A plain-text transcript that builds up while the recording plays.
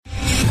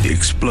The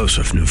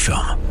explosive new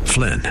film,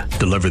 Flynn,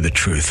 deliver the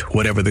truth,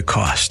 whatever the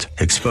cost,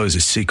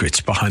 exposes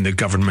secrets behind the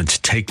government's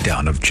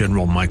takedown of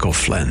General Michael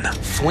Flynn.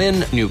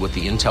 Flynn knew what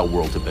the intel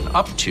world had been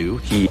up to.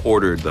 He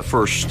ordered the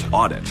first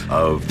audit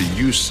of the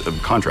use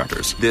of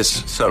contractors.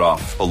 This set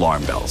off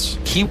alarm bells.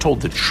 He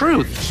told the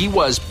truth. He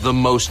was the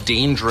most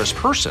dangerous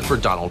person for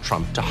Donald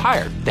Trump to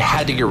hire. They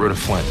had to get rid of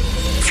Flynn.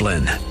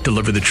 Flynn,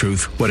 deliver the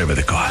truth, whatever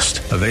the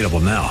cost. Available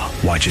now.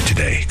 Watch it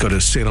today. Go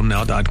to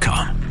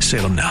salemnow.com.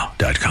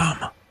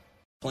 salemnow.com.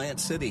 Plant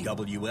City,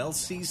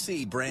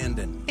 WLCC,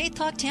 Brandon. Faith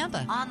Talk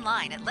Tampa.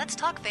 Online at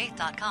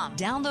letstalkfaith.com.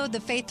 Download the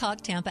Faith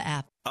Talk Tampa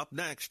app. Up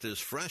next is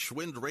Fresh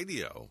Wind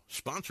Radio,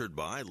 sponsored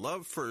by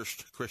Love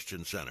First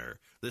Christian Center.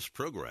 This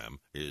program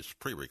is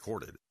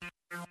pre-recorded.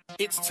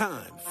 It's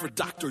time for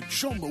Dr.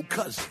 Jomo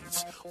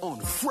Cousins on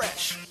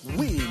Fresh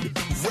Wind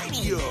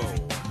Radio.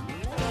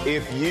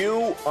 If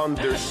you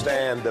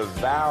understand the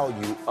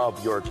value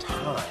of your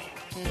time,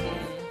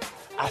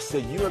 I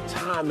said, your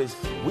time is,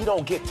 we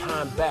don't get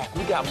time back.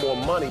 We got more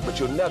money, but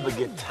you'll never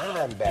get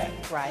time back.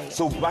 Right.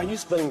 So by you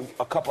spending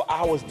a couple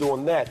hours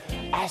doing that,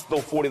 I throw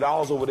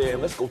 $40 over there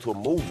and let's go to a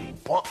movie.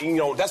 You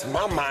know, that's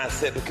my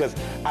mindset because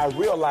I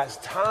realize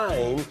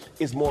time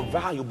is more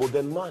valuable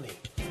than money.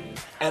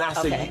 And I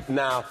said,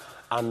 now,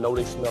 I know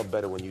they smell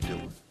better when you do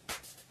it.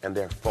 And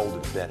they're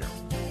folded better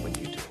when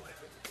you do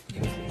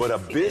it. But a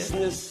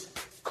business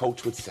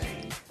coach would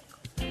say,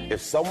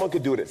 if someone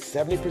could do it at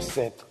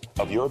 70%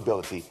 of your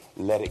ability,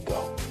 let it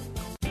go.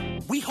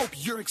 We hope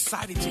you're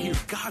excited to hear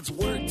God's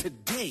word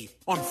today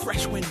on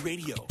Fresh Wind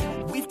Radio.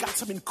 We've got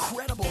some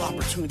incredible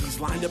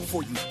opportunities lined up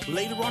for you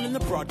later on in the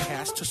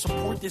broadcast to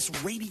support this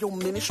radio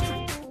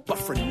ministry. But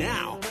for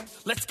now,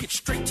 let's get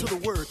straight to the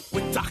word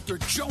with Dr.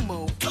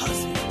 Jomo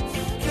Cousins.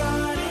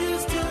 God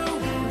is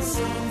doing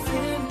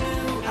something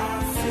new.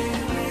 I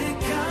feel it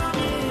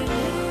coming.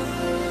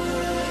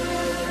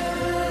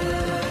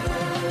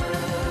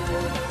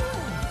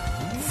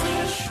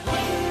 Fresh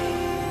Wind.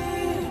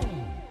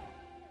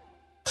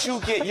 You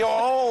get your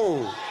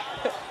own.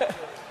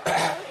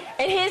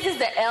 And his is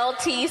the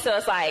LT, so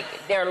it's like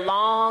they're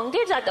long.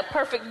 They're like the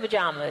perfect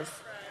pajamas.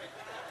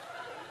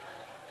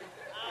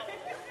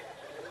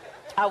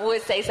 I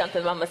would say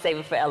something, but I'm going to save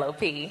it for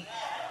LOP.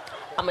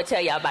 I'm going to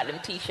tell y'all about them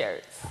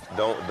T-shirts.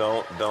 Don't.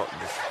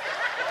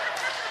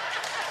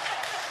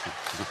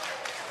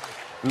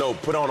 No,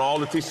 put on all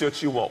the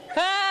T-shirts you want.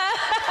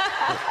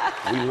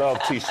 We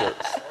love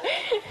T-shirts.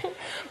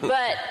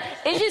 But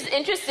it's just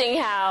interesting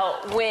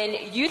how when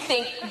you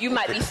think you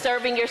might be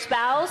serving your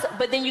spouse,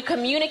 but then you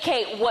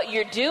communicate what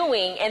you're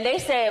doing, and they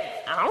say,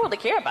 I don't really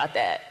care about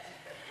that.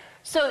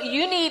 So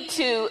you need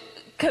to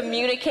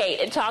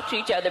communicate and talk to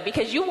each other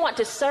because you want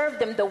to serve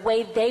them the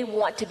way they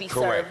want to be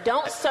served.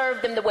 Don't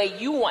serve them the way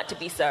you want to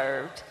be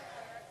served.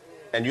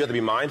 And you have to be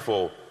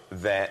mindful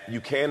that you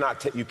cannot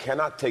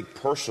take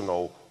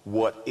personal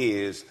what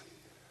is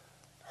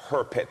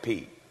her pet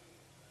peeve.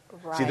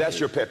 Right. See, that's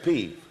your pet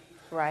peeve.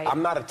 Right.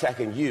 I'm not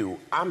attacking you.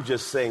 I'm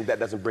just saying that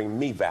doesn't bring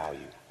me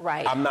value.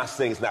 Right. I'm not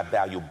saying it's not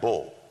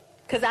valuable.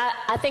 Because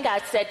I think I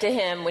said to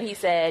him when he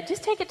said,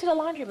 just take it to the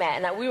laundromat.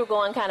 And we were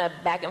going kind of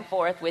back and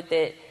forth with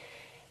it.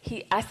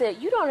 I said,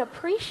 you don't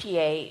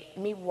appreciate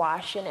me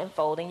washing and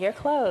folding your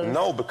clothes.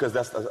 No, because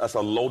that's a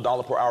low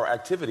dollar per hour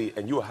activity,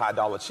 and you're a high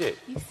dollar chick.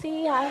 You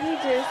see how he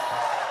just...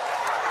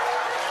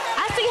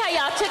 I see how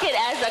y'all took it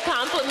as a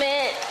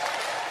compliment.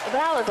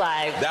 But I was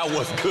like... That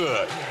was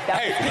good.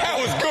 That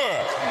was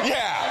good.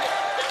 Yeah.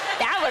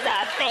 That was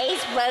a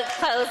Facebook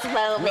post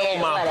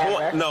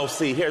moment. No,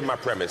 see, here's my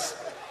premise.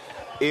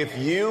 If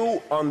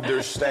you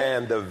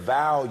understand the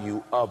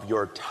value of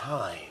your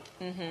time,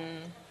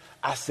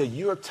 I said,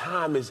 your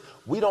time is,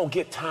 we don't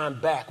get time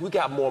back. We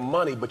got more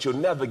money, but you'll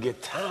never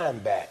get time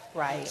back.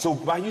 Right. So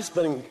by you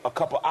spending a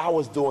couple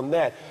hours doing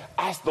that,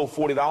 I throw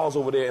 $40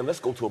 over there and let's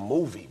go to a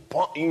movie.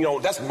 You know,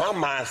 that's my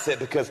mindset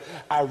because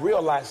I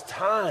realize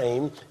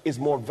time is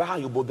more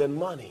valuable than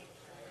money.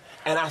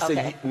 And I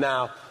said,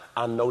 now,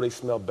 I know they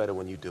smell better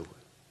when you do it.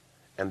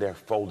 And they're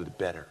folded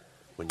better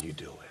when you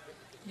do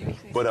it.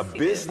 But a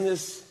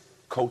business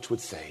coach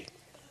would say,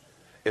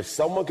 if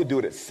someone could do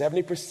it at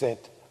 70%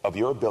 of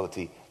your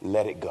ability,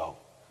 let it go.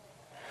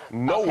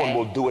 No one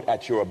will do it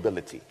at your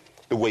ability,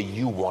 the way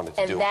you want it to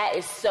do it. And that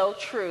is so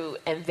true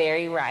and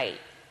very right.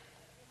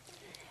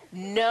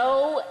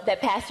 Know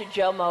that Pastor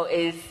Jomo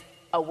is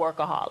a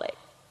workaholic.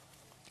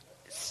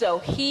 So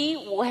he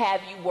will have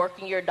you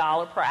working your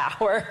dollar per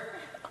hour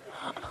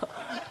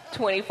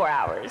 24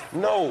 hours.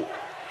 No,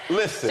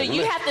 listen. So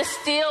you have to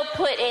still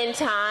put in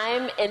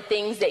time and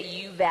things that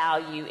you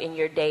value in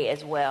your day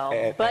as well.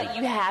 But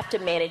you have to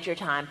manage your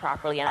time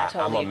properly. And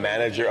I'm a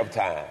manager of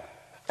time.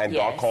 And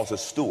God calls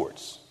us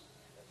stewards.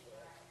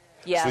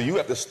 Yeah. So you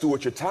have to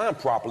steward your time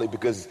properly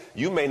because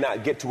you may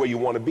not get to where you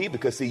want to be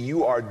because, see,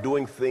 you are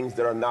doing things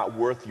that are not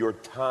worth your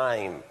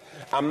time.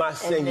 I'm not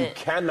saying you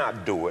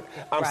cannot do it.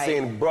 I'm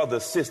saying, brother,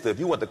 sister, if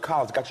you went to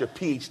college, got your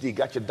PhD,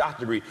 got your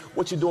doctorate,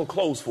 what you doing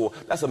clothes for?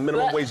 That's a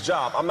minimum wage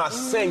job. I'm not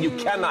saying you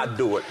cannot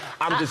do it.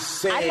 I'm just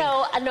saying.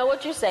 I know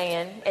what you're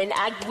saying. And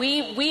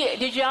we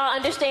did y'all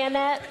understand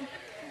that?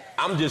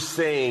 I'm just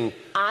saying.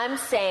 I'm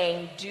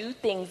saying do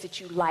things that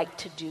you like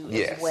to do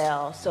Yes, as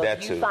well. So that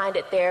if you too. find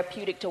it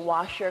therapeutic to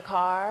wash your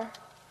car,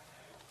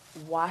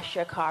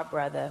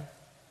 brother.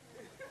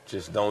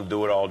 Just don't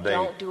do it all day.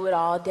 Don't do it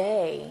all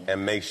day.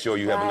 And make sure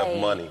you have enough Right.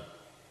 money.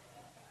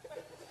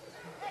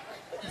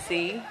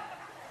 See?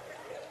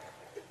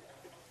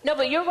 No,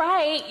 but you're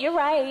right. You're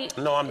right.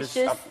 No, I'm It's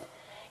just.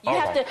 you all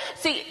have right. to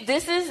see.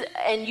 This is,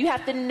 and you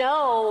have to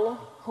know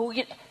who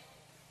you.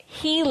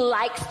 He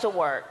likes to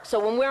work. So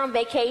when we're on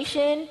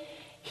vacation,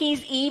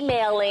 he's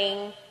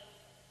emailing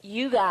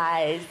you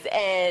guys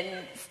and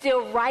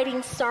still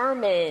writing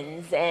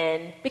sermons,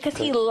 and because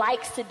he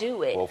likes to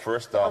do it. Well,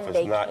 first off, on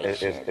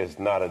it's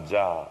not a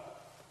job.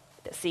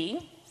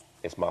 See?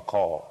 It's my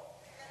call.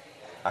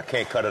 I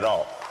can't cut it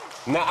off.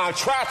 Now I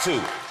try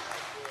to.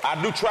 I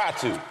do try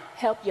to.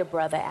 Help your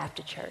brother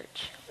after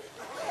church.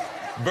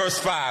 Verse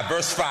 5.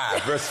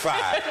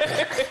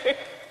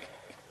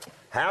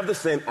 Have the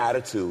same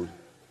attitude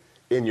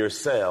in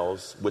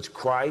yourselves which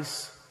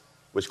Christ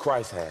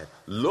had.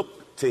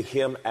 Look to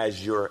him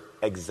as your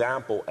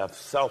example of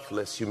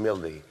selfless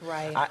humility.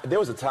 Right. There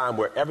was a time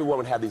where everyone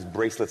would have these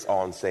bracelets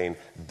on saying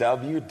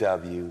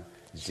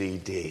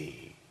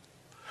WWGD.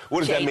 What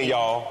does that mean,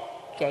 y'all?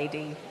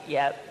 KD,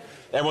 yep.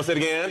 Everyone say it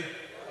again.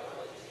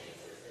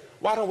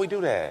 Why don't we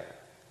do that?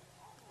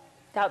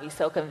 That would be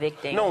so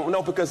convicting.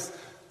 No, because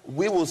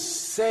we will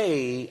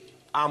say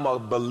I'm a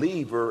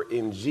believer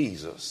in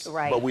Jesus,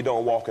 Right. but we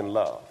don't walk in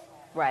love.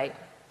 Right.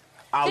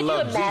 I Could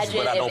love you Jesus, imagine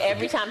but I if don't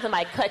every forget. time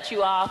somebody cut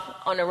you off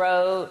on the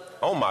road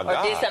Oh my or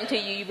God. did something to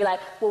you, you'd be like,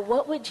 well,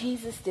 what would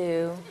Jesus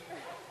do?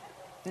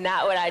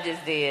 Not what I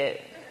just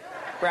did,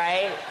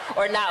 right?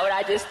 Or not what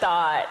I just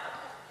thought.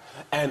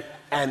 And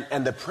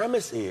the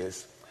premise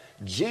is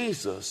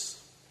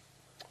Jesus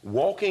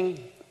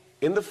walking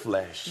in the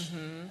flesh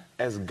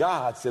as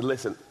God said,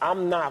 listen,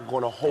 I'm not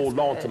going to hold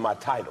on to my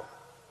title.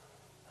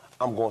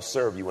 I'm going to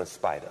serve you in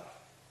spite of.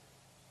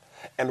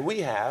 And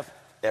we have,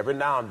 every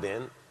now and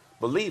then,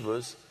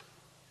 believers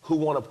who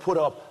want to put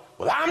up,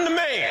 well, I'm the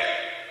man.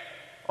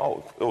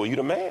 Oh, you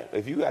the man?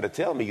 If you got to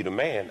tell me you the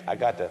man, I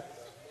got to.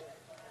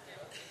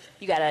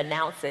 You got to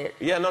announce it.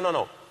 Yeah,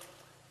 no.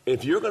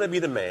 If you're going to be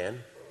the man,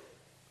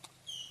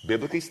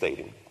 biblically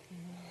stating,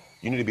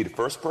 you need to be the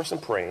first person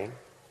praying,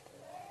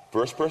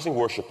 first person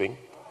worshiping,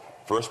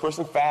 first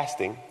person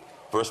fasting,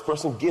 first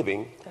person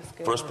giving,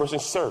 first person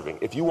serving.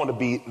 If you want to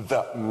be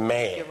the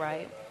man. You're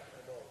right.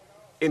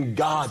 In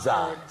God's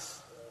eyes.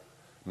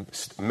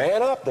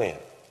 Man up then.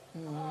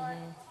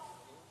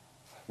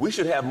 We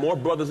should have more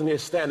brothers in here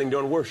standing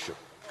during worship.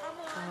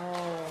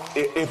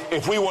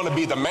 If we want to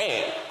be the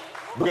man.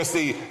 Because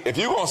see, if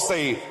you're going to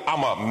say,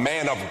 I'm a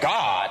man of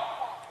God.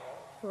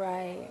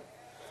 Right.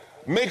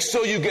 Make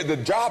sure you get the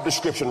job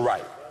description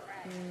right.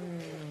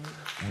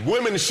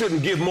 Women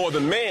shouldn't give more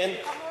than men.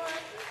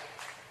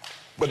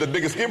 But the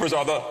biggest givers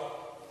are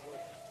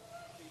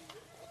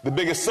the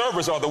biggest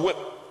servers are the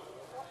women.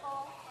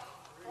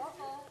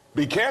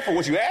 Be careful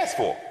what you ask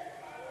for.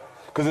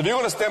 Because if you're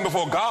going to stand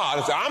before God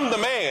and say, I'm the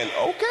man,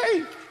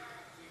 okay.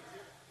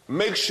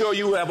 Make sure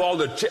you have all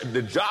the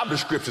job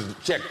descriptions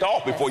checked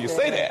off before you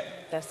say that.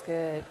 That's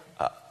good.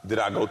 Did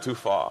I go too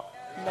far?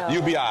 No.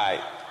 You be all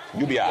right.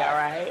 You be all All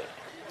right. right.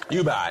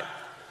 You be all right.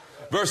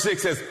 Verse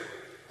 6 says,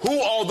 who,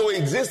 although he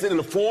existed in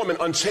the form and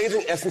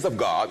unchanging essence of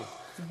God,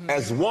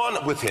 as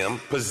one with him,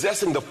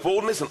 possessing the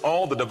fullness and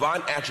all the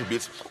divine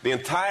attributes, the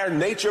entire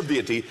nature of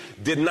deity,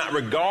 did not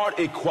regard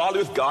equality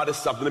with God as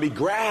something to be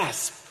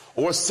grasped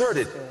or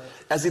asserted,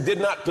 as he did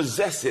not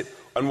possess it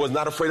and was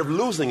not afraid of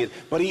losing it,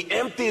 but he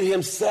emptied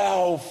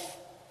himself.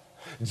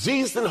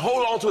 Jesus didn't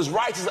hold on to his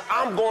rights. He said,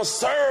 I'm going to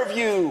serve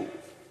you.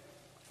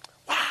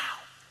 Wow.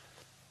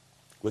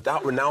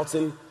 Without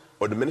renouncing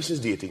or diminishing his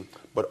deity,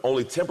 but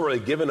only temporarily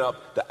giving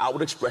up the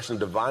outward expression of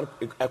divine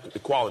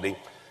equality,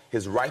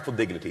 his rightful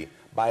dignity,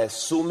 by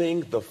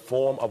assuming the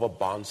form of a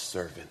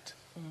bondservant.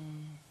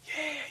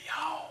 Yeah,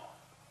 y'all.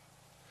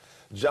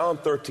 John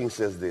 13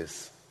 says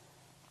this,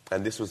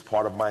 and this was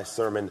part of my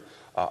sermon,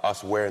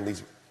 us wearing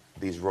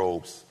these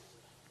robes.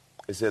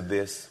 It said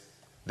this,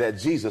 that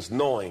Jesus,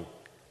 knowing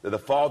that the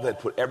Father had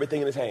put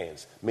everything in his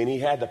hands, meaning he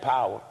had the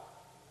power,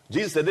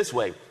 Jesus said this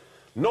way,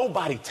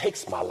 nobody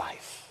takes my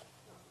life.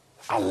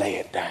 I lay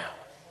it down.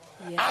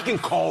 Yeah. I can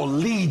call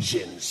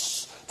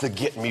legions to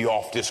get me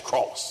off this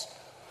cross,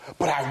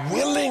 but I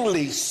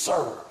willingly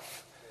serve.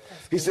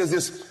 He says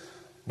this,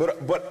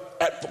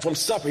 from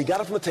supper, he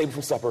got up from the table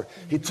from supper,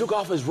 he took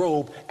off his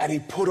robe and he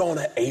put on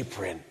an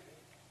apron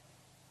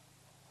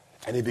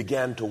and he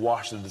began to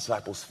wash the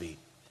disciples' feet.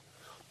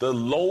 The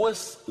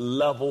lowest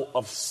level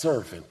of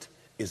servant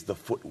is the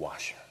foot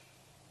washer.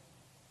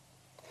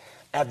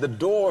 At the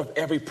door of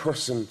every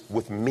person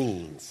with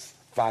means,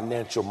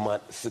 financial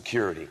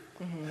security,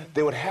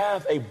 they would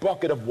have a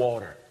bucket of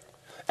water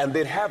and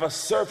they'd have a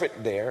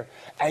servant there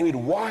and he'd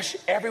wash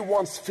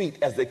everyone's feet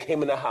as they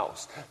came in the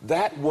house.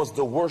 That was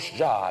the worst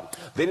job.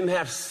 They didn't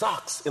have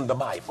socks in the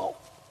Bible.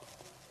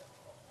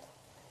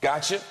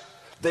 Gotcha?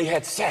 They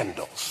had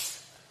sandals.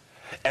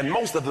 And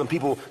most of them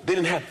people, they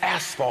didn't have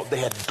asphalt, they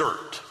had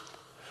dirt.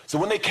 So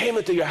when they came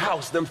into your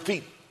house, them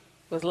feet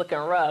was looking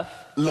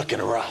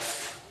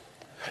rough.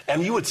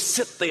 And you would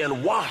sit there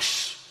and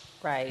wash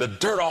the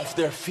dirt off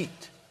their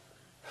feet.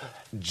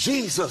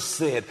 Jesus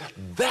said,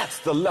 that's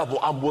the level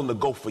I'm willing to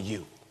go for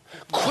you.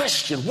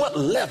 Question, what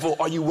level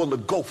are you willing to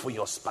go for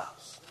your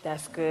spouse?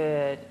 That's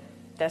good.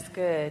 That's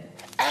good.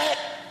 At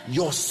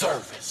your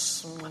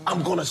service,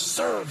 I'm going to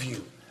serve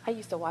you. I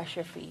used to wash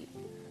your feet.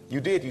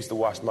 You did used to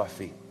wash my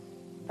feet.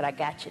 But I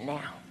got you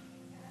now.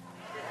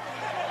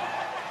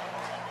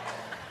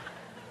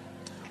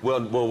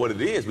 Well, what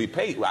it is, I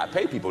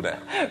pay people now.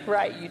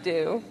 Right, you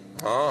do.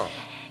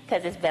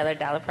 Because it's better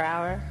dollar per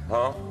hour.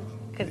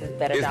 Because it's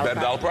better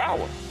dollar per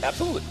hour.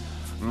 Absolutely.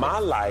 My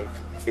life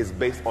is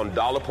based on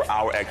dollar per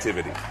hour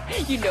activity.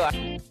 You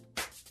know.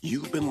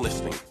 You've been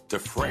listening to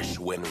Fresh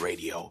Wind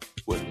Radio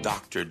with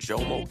Dr.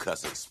 Jomo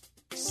Cousins,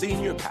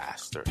 Senior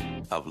Pastor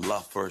of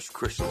Love First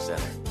Christian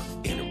Center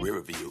in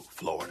Riverview,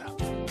 Florida.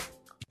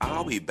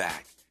 I'll be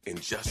back in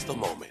just a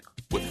moment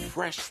with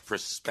fresh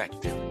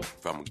perspective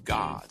from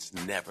God's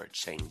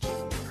never-changing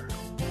word.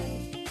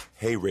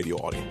 Hey, radio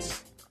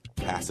audience.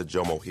 Pastor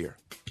Jomo here.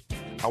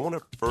 I want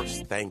to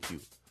first thank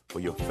you for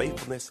your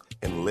faithfulness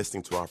in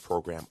listening to our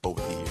program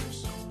over the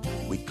years.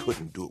 We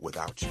couldn't do it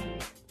without you.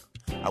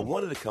 I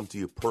wanted to come to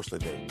you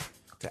personally today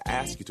to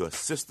ask you to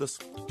assist us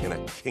in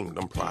a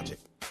kingdom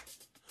project.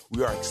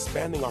 We are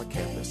expanding our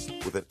campus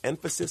with an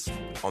emphasis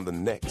on the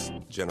next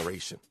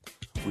generation.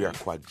 We are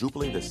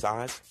quadrupling the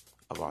size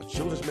of our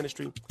children's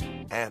ministry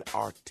and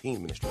our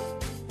teen ministry,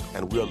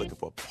 and we are looking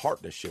for a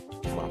partnership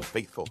from our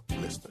faithful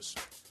listeners.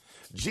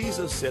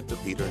 Jesus said to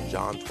Peter in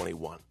John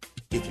 21,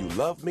 if you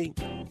love me,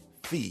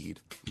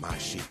 feed my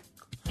sheep.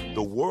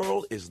 The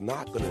world is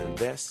not going to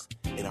invest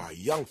in our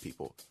young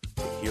people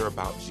to hear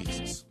about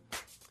Jesus.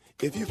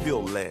 If you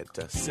feel led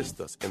to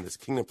assist us in this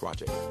kingdom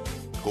project,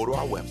 go to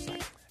our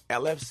website,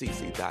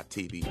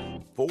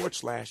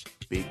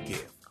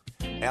 lfcc.tv/big-give.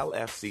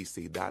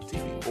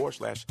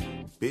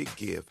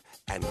 lfcc.tv/big-give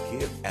and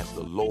give as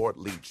the Lord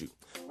leads you.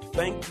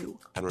 Thank you,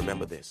 and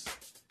remember this.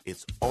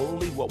 It's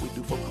only what we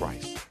do for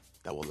Christ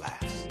that will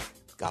last.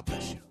 God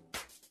bless you.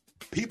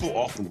 People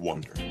often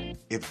wonder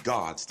if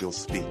God still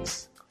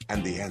speaks,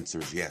 and the answer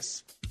is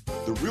yes.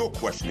 The real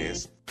question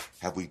is,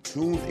 have we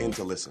tuned in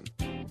to listen?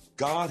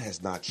 God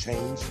has not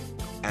changed,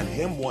 and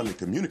Him wanting to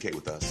communicate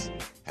with us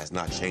has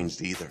not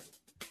changed either.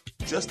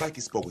 Just like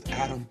He spoke with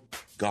Adam,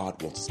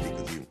 God wants to speak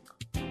with you.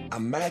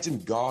 Imagine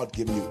God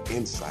giving you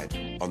insight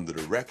on the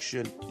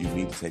direction you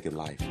need to take in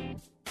life.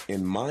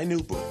 In my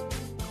new book,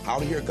 How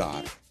to Hear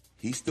God,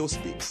 He Still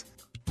Speaks,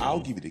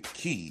 I'll give you the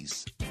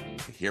keys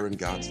to hearing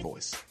God's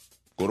voice.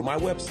 Go to my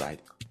website,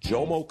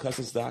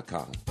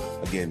 JomoCousins.com.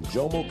 Again,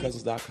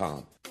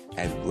 JomoCousins.com,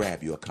 and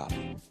grab you a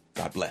copy.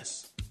 God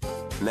bless.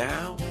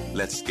 Now,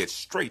 let's get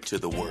straight to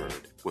the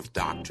word with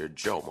Dr.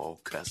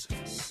 Jomo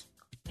Cousins.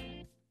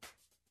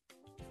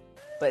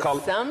 But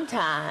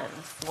sometimes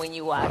when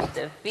you wash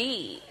the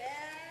feet,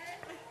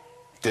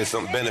 there's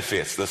some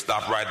benefits. Let's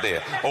stop right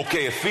there.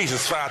 Okay,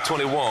 Ephesians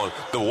 5:21,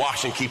 the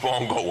washing keep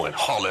on going.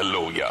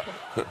 Hallelujah.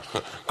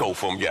 Go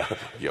from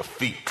your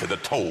feet to the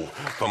toe,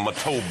 from my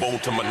toe bone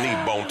to my knee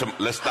bone.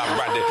 Let's stop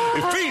right there.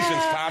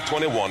 Ephesians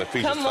 5:21.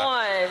 Ephesians come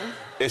on.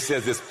 It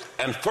says this,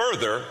 and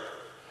further,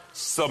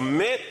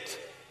 submit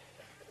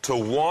to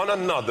one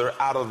another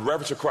out of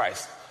reverence to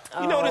Christ.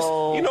 You know this.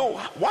 You know,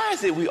 why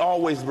is it we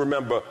always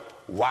remember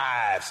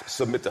wives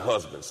submit to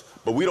husbands,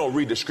 but we don't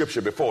read the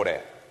scripture before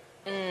that?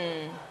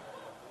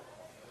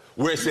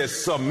 Where it says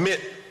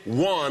submit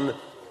one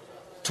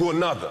to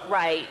another.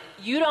 Right.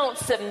 You don't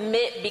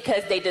submit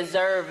because they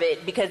deserve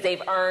it, because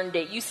they've earned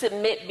it. You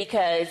submit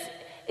because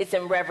it's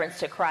in reverence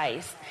to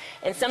Christ.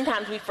 And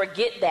sometimes we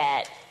forget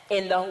that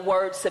in the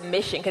word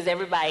submission, because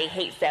everybody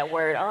hates that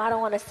word. Oh, I don't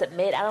want to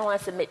submit. I don't want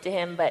to submit to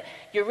Him. But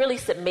you're really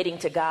submitting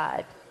to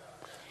God.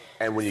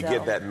 And when you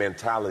get that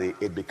mentality,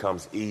 it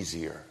becomes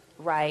easier.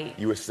 Right.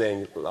 You were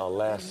saying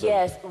last.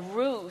 Yes,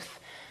 Ruth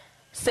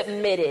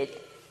submitted,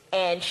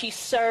 and she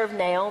served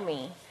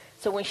Naomi.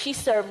 So when she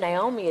served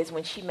Naomi is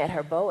when she met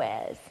her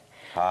Boaz.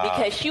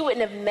 Because she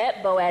wouldn't have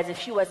met Boaz if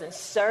she wasn't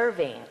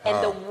serving.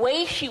 And the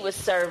way she was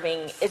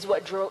serving is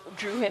what drew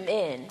him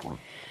in.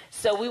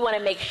 So we want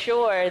to make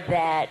sure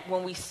that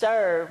when we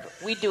serve,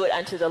 we do it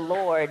unto the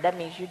Lord. That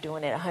means you're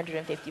doing it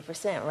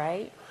 150%,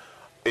 right?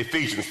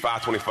 Ephesians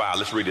 5:25.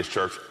 Let's read this,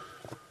 church.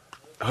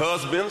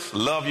 Husbands,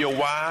 love your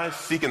wives,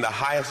 seeking the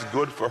highest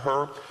good for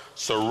her.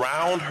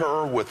 Surround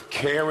her with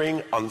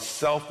caring,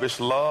 unselfish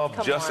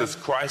love, just as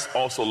Christ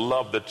also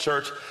loved the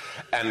church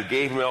and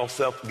gave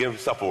himself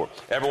for her.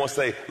 Everyone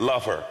say,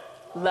 love her.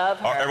 Love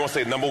her. Everyone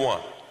say, number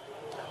one.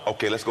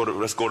 Okay, let's go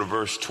to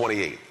verse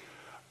 28.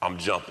 I'm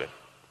jumping.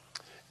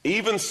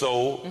 Even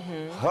so,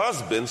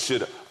 husbands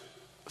should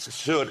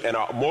and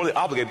are morally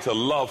obligated to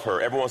love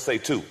her. Everyone say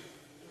two.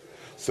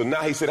 So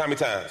now he said how many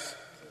times?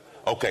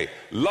 Okay,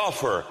 love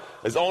her,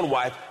 his own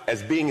wife,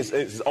 as being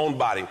his own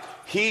body.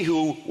 He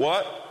who,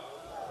 what?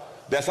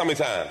 That's how many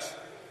times?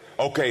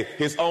 Okay,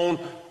 his own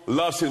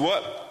loves his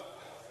what?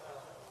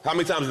 How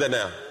many times is that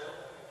now?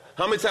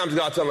 How many times is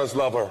God telling us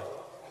love her?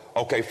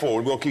 Okay, 4.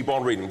 We're going to keep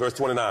on reading. Verse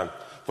 29.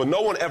 For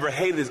no one ever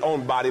hated his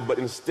own body, but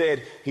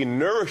instead he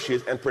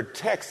nourishes and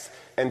protects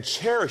and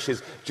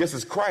cherishes just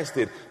as Christ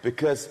did,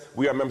 because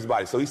we are members of the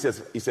body. So he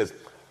says,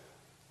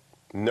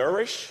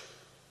 nourish,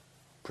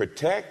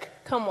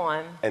 protect, come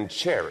on, and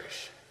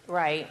cherish.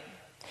 Right.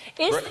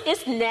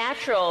 It's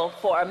natural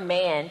for a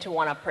man to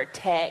want to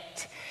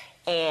protect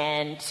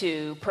and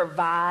to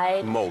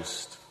provide.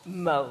 Most.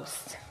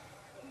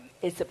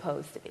 It's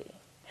supposed to be.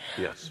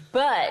 Yes.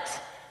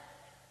 But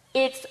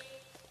it's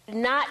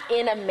not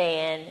in a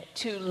man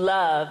to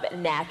love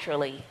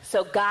naturally.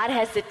 So God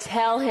has to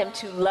tell him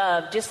to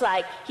love, just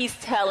like he's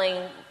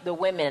telling the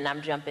women, and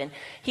I'm jumping,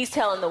 he's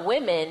telling the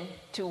women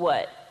to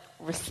what?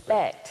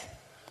 Respect.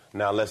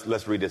 Now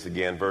let's read this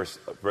again, verse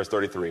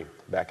 33,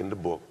 back in the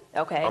book.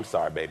 Okay. I'm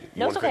sorry, baby.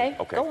 No, it's okay.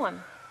 Go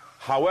on.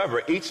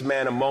 However, each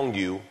man among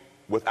you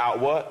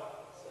without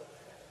what?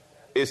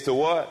 Is to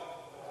what?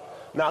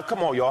 Now, come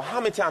on, y'all.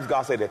 How many times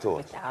God said that to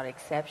us? Without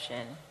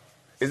exception.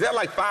 Is that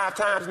like 5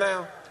 times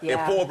now?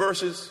 Yeah. In 4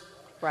 verses?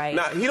 Right.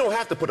 Now, he don't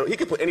have to he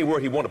can put any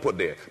word he want to put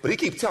there, but he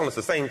keeps telling us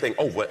the same thing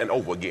over and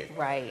over again.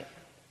 Right.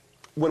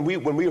 When we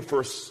were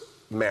first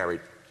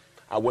married,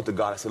 I went to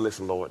God. I said,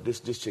 listen, Lord, this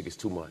chick is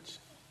too much.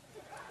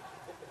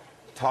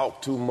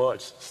 Talk too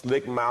much,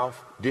 slick mouth,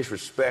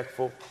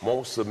 disrespectful,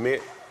 won't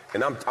submit.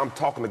 And I'm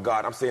talking to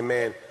God. I'm saying,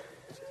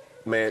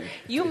 man.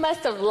 You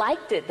must have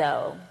liked it,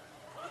 though.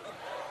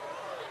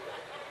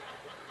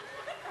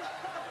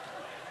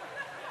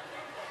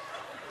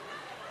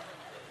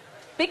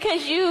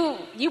 Because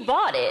you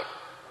bought it.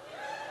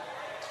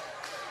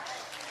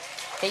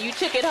 And you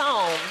took it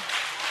home.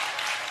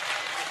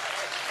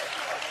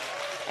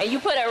 And you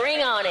put a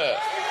ring on it.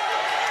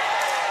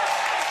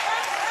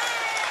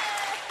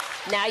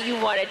 Now you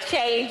want to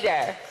change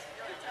her.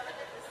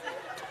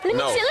 Let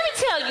me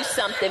tell you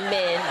something,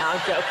 men. No,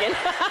 I'm joking.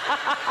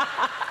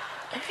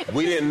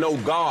 We didn't know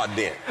God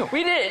then.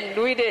 We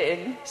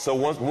didn't. So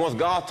once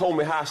God told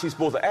me how she's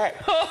supposed to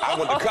act, I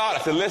went to God. I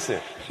said, listen.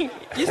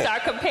 You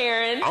start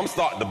comparing.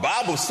 The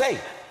Bible say.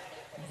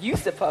 You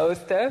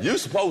supposed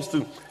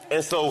to.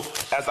 And so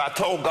as I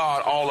told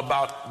God all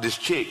about this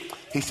chick,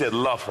 he said,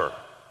 love her.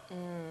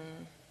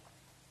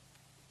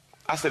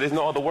 I said, there's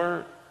no other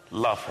word.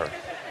 Love her.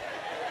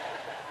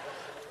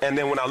 And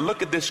then when I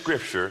look at this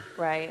scripture,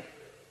 right,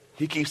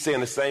 he keeps saying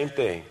the same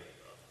thing.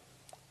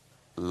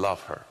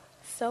 Love her.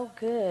 So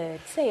good.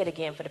 Say it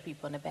again for the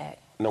people in the back.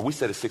 No, we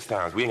said it 6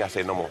 times. We ain't got to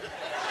say it no more.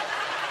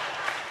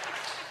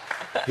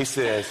 He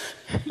says,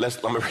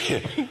 let me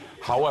read it.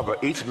 However,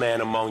 each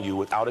man among you,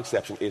 without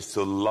exception, is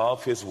to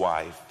love his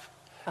wife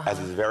as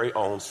his very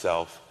own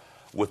self,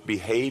 with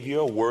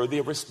behavior worthy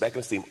of respect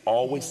and esteem,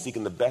 always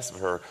seeking the best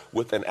of her,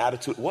 with an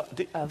attitude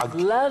of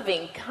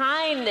loving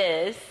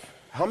kindness.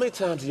 How many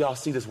times do y'all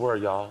see this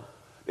word, y'all?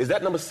 Is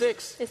that number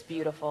 6? It's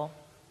beautiful.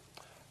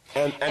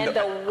 And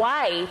the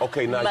wife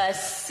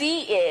must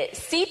see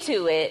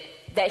to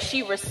it that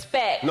she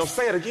respects. No,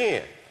 say it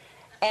again.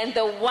 And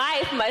the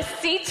wife must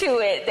see to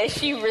it that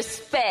she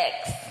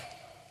respects.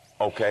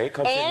 Okay,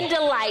 continue. And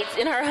delights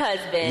in her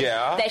husband.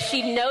 Yeah. That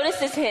she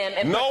notices him.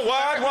 And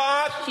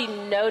what? She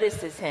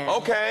notices him.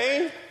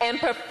 Okay. And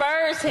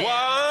prefers him.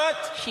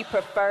 What? She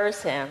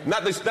prefers him.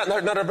 Not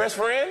her best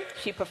friend?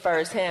 She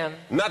prefers him.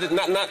 Not the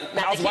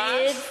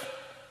kids.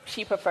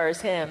 She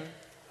prefers him.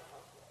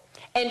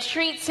 And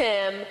treats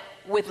him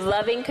with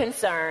loving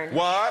concern.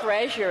 What?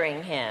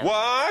 Treasuring him.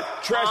 What?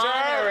 Treasure?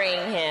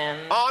 Honoring him.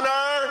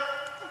 Honor?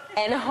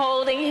 And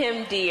holding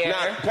him dear.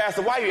 Now,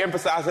 Pastor, why you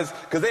emphasize this?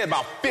 Because there's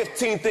about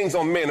 15 things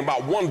on men,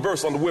 about 1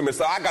 verse on the women.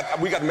 So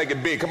we got to make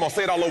it big. Come on,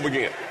 say it all over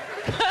again.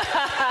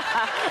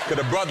 Because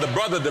the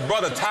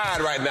brother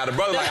tired right now. The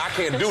brother like, I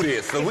can't do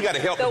this. So we got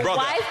to help the brother. The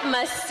wife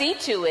must see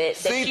to it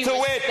that she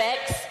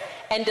respects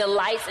and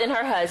delights in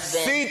her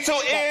husband. See to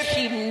it.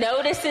 She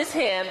notices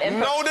him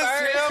and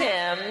prefers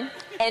him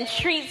and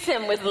treats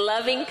him with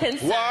loving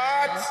concern.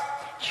 What?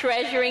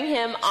 Treasuring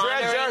him,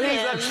 honoring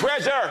him. He's a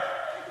treasure.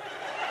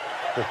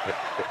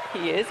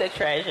 He is a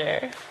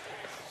treasure.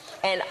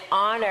 And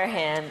honor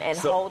him and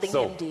holding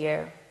him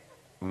dear.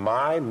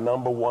 My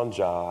number 1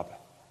 job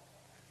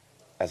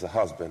as a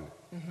husband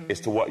is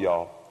to what,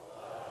 y'all?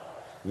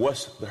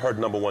 What's her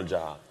number 1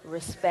 job?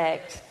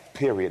 Respect.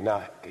 Period.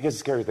 Now, here's the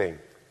scary thing.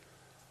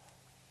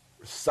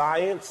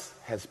 Science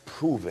has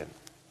proven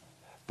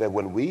that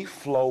when we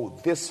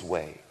flow this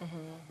way,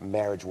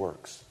 marriage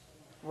works.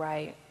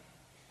 Right.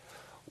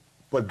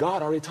 But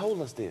God already told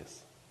us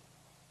this.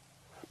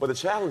 But the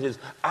challenge is,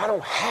 I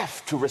don't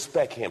have to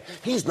respect him.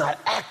 He's not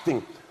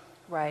acting.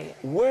 Right.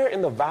 Where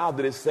in the vow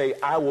did it say,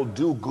 I will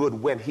do good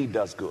when he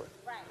does good?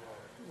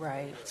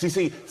 Right.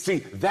 See,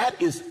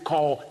 that is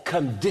called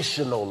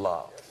conditional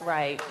love.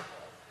 Right.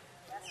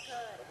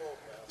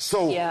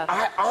 So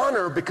I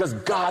honor because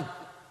God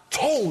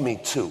told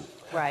me to.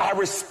 Right. I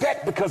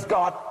respect because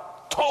God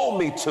told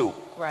me to.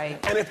 Right.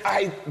 And if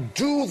I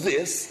do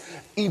this,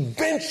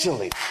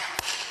 eventually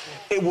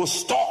it will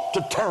start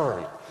to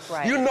turn.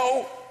 Right. You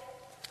know,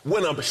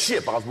 when a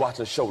ship, I was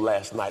watching a show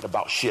last night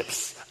about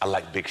ships. I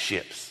like big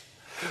ships.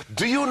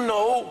 Do you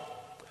know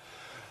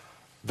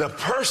the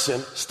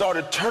person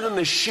started turning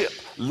the ship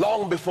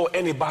long before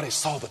anybody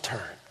saw the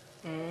turn.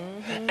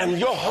 And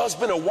your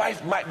husband or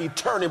wife might be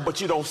turning, but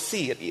you don't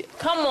see it yet.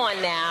 Come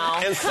on now.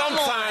 And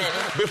sometimes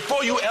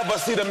before you ever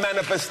see the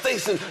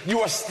manifestation, you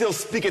are still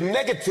speaking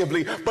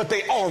negatively, but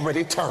they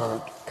already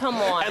turned. Come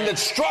on. And the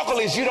struggle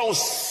is you don't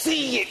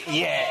see it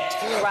yet.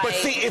 Right. But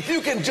see, if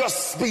you can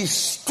just be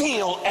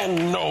still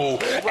and know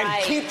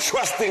and keep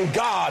trusting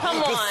God,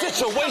 the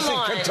situation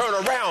can turn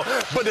around.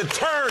 But the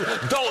turn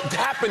don't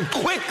happen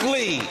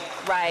quickly.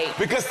 Right.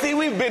 Because see,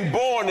 we've been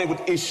born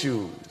with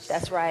issues.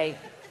 That's right.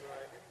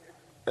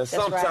 And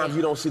sometimes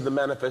you don't see the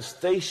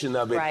manifestation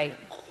of it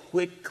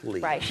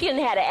quickly. Right. She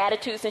didn't have an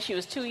attitude since she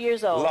was 2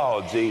 years old.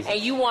 Lord Jesus.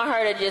 And you want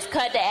her to just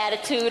cut the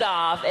attitude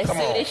off as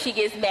soon as she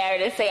gets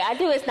married and say, I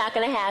do, it's not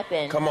going to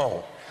happen. Come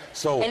on.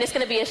 So, and it's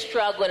going to be a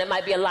struggle, and it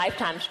might be a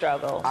lifetime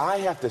struggle. I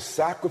have to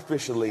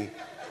sacrificially,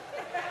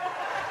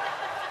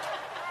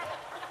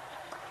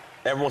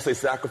 everyone say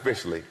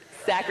sacrificially.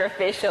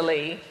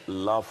 Sacrificially.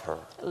 Love her.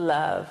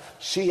 Love.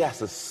 She has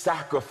to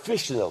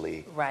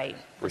sacrificially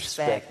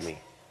respect me.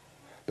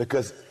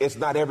 Because it's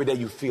not every day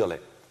you feel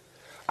it.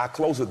 I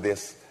closed with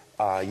this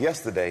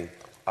yesterday.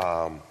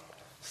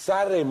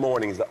 Saturday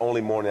morning is the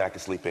only morning I can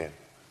sleep in.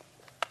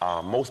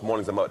 Most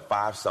mornings I'm up at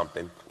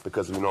 5-something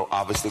because, you know,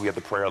 obviously we have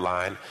the prayer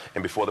line.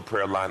 And before the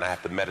prayer line, I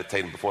have to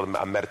meditate. And before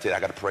I meditate, I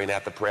got to pray. And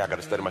after prayer, I got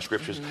to study my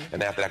scriptures.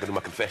 And after that, I got to do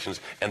my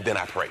confessions. And then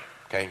I pray,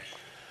 okay?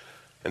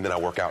 And then I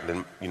work out and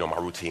then, you know, my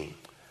routine.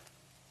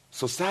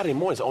 So Saturday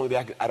morning is the only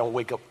day I don't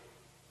wake up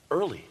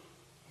early.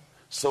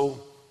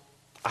 So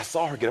I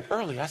saw her get up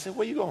early. I said,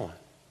 where you going?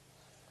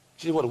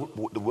 She said, well,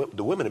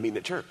 the women are meeting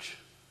at church.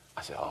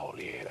 I said, oh,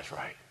 yeah, that's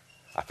right.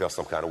 I felt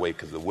some kind of way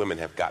because the women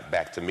have got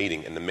back to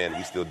meeting and the men,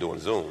 we still doing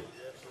Zoom.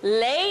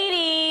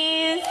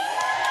 Ladies.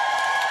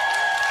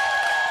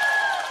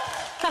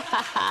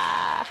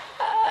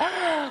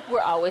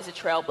 We're always the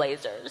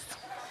trailblazers.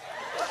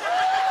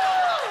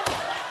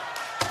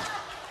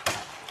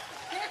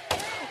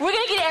 We're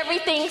going to get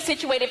everything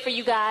situated for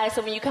you guys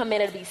so when you come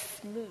in, it'll be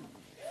smooth.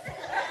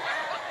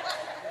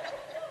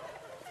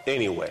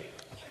 Anyway,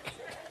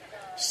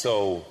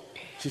 so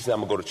she said, I'm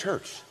going to go to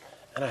church.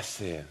 And I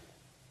said,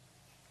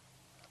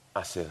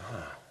 huh?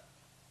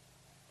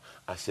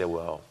 I said,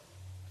 well,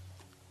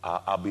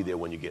 I'll be there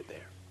when you get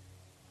there.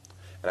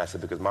 And I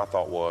said, because my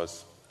thought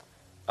was,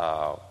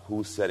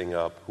 who's setting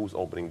up, who's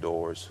opening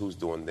doors, who's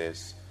doing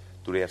this?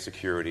 Do they have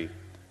security?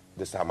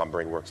 This is how my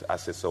brain works. I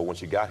said, so when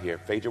she got here,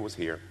 Phaedra was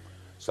here.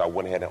 So I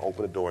went ahead and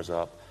opened the doors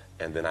up,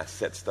 and then I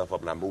set stuff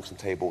up, and I moved some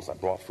tables. I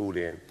brought food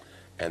in.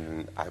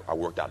 And I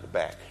worked out in the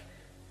back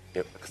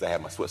because I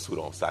had my sweatsuit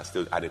on,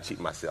 so I didn't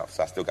cheat myself.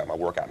 So I still got my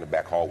workout in the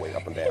back hallway,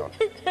 up and down.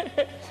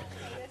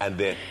 And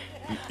then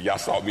y'all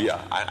saw me.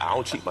 I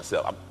don't cheat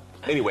myself.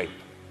 Anyway,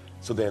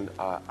 so then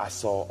I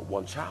saw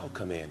one child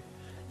come in,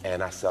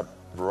 and I said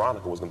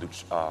Veronica was going to do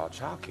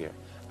child care.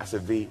 I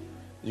said, V,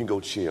 you can go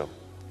chill.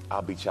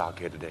 I'll be child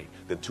care today.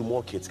 Then 2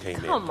 more kids came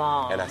in. Come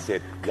on. And I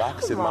said, y'all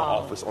can sit in my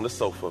office on the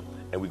sofa,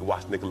 and we can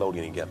watch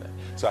Nickelodeon together.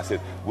 So I said,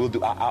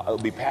 I'll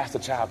be past the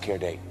child care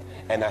day.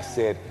 And I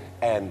said,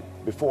 and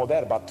before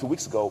that, about 2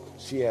 weeks ago,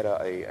 she had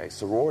a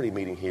sorority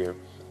meeting here,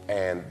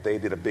 and they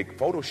did a big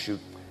photo shoot,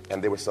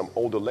 and there were some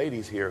older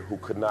ladies here who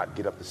could not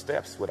get up the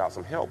steps without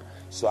some help.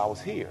 So I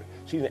was here.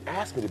 She didn't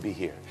ask me to be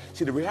here.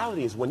 See, the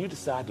reality is when you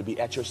decide to be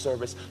at your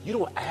service, you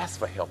don't ask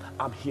for help.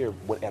 I'm here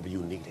whenever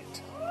you need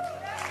it.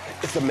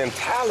 It's a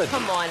mentality.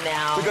 Come on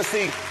now. Because,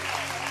 see,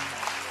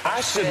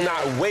 I should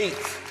not wait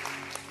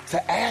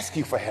to ask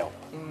you for help.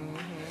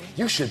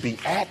 You should be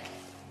at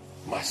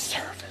my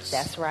service.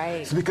 That's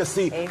right. So because,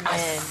 see, Amen. I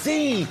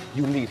see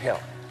you need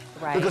help.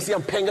 Right. Because, see,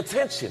 I'm paying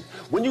attention.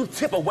 When you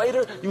tip a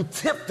waiter, you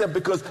tip them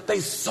because they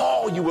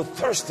saw you were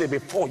thirsty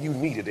before you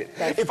needed it.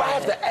 If I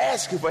have to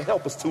ask you for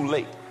help, it's too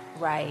late.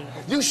 Right.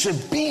 You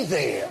should be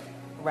there.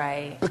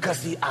 Right. Because,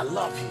 see, I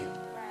love you.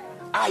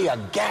 I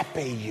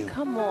agape you.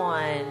 Come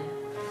on.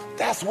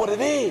 That's what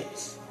it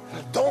is.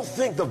 Don't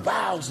think the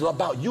vows are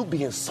about you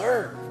being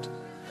served.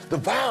 The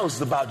vows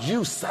is about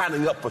you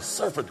signing up for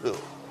servanthood.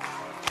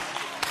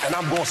 And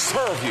I'm going to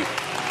serve you.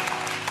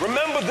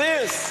 Remember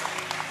this.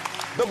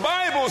 The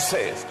Bible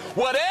says,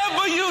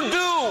 whatever you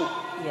do,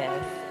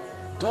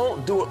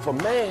 don't do it for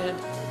man.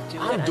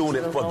 I'm doing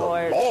it for the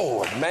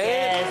Lord,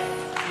 man.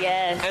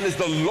 Yes. And it's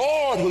the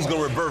Lord who's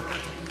going to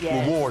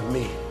reward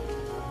me.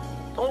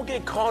 Don't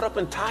get caught up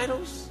in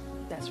titles.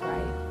 That's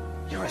right.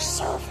 You're a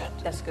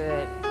servant. That's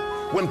good.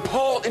 When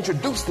Paul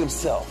introduced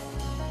himself,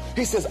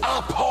 he says,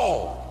 I,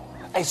 Paul,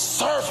 a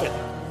servant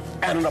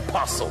and an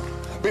apostle.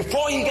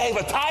 Before he gave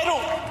a title,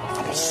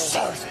 I'm a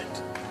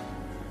servant.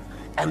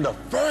 And the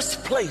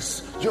first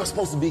place you're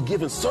supposed to be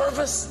given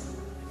service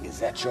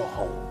is at your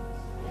home,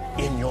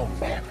 in your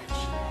marriage.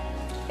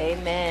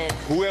 Amen.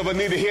 Whoever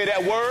need to hear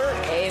that word,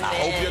 Amen. I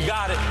hope you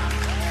got it.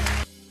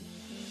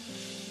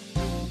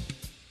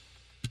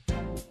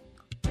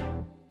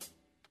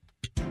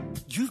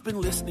 You've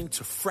been listening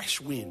to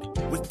Fresh Wind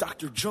with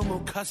Dr.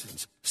 Jomo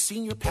Cousins,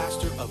 Senior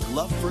Pastor of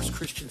Love First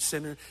Christian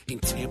Center in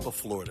Tampa,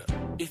 Florida.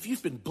 If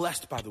you've been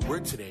blessed by the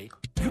word today,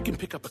 you can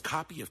pick up a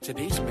copy of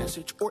today's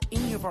message or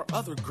any of our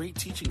other great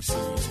teaching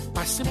series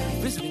by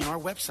simply visiting our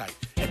website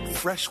at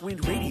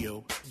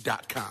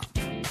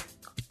freshwindradio.com.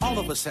 All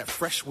of us at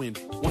Fresh Wind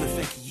want to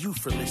thank you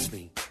for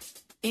listening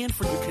and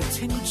for your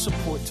continued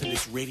support to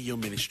this radio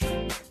ministry.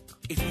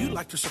 If you'd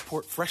like to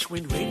support Fresh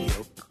Wind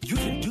Radio, you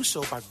can do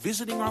so by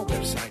visiting our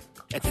website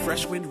at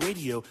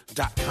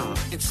freshwindradio.com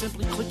and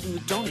simply clicking the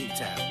Donate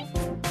tab.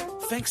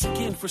 Thanks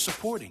again for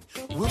supporting.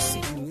 We'll see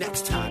you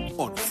next time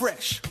on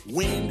Fresh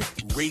Wind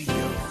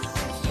Radio.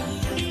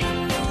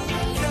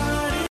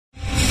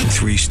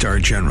 3-star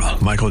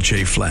General Michael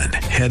J. Flynn,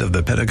 head of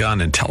the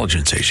Pentagon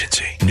Intelligence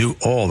Agency, knew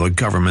all the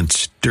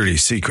government's dirty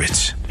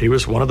secrets. He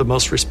was one of the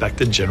most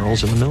respected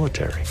generals in the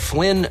military.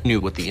 Flynn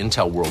knew what the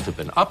intel world had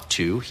been up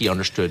to. He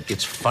understood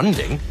its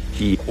funding.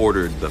 He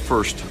ordered the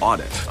first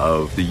audit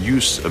of the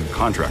use of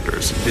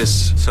contractors.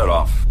 This set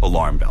off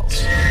alarm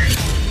bells.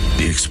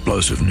 The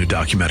explosive new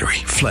documentary,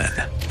 Flynn,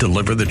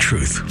 Deliver the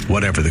Truth,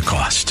 Whatever the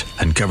Cost,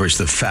 uncovers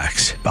the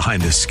facts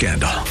behind this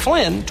scandal.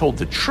 Flynn told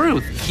the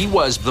truth. He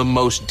was the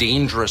most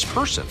dangerous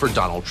person for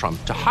Donald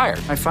Trump to hire.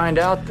 I find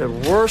out the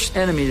worst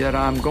enemy that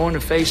I'm going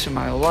to face in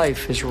my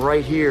life is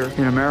right here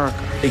in America.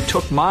 They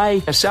took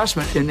my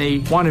assessment and they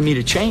wanted me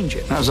to change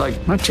it. And I was like,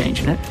 I'm not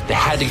changing it. They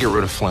had to get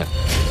rid of Flynn.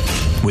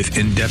 With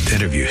in-depth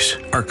interviews,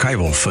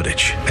 archival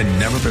footage, and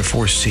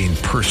never-before-seen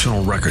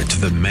personal records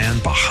of the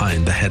man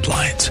behind the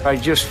headlines. I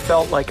just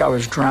felt like I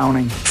was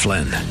drowning.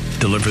 Flynn,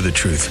 Deliver the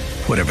Truth,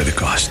 Whatever the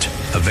Cost.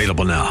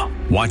 Available now.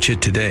 Watch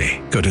it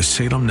today. Go to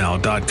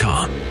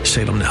salemnow.com.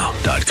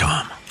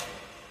 salemnow.com.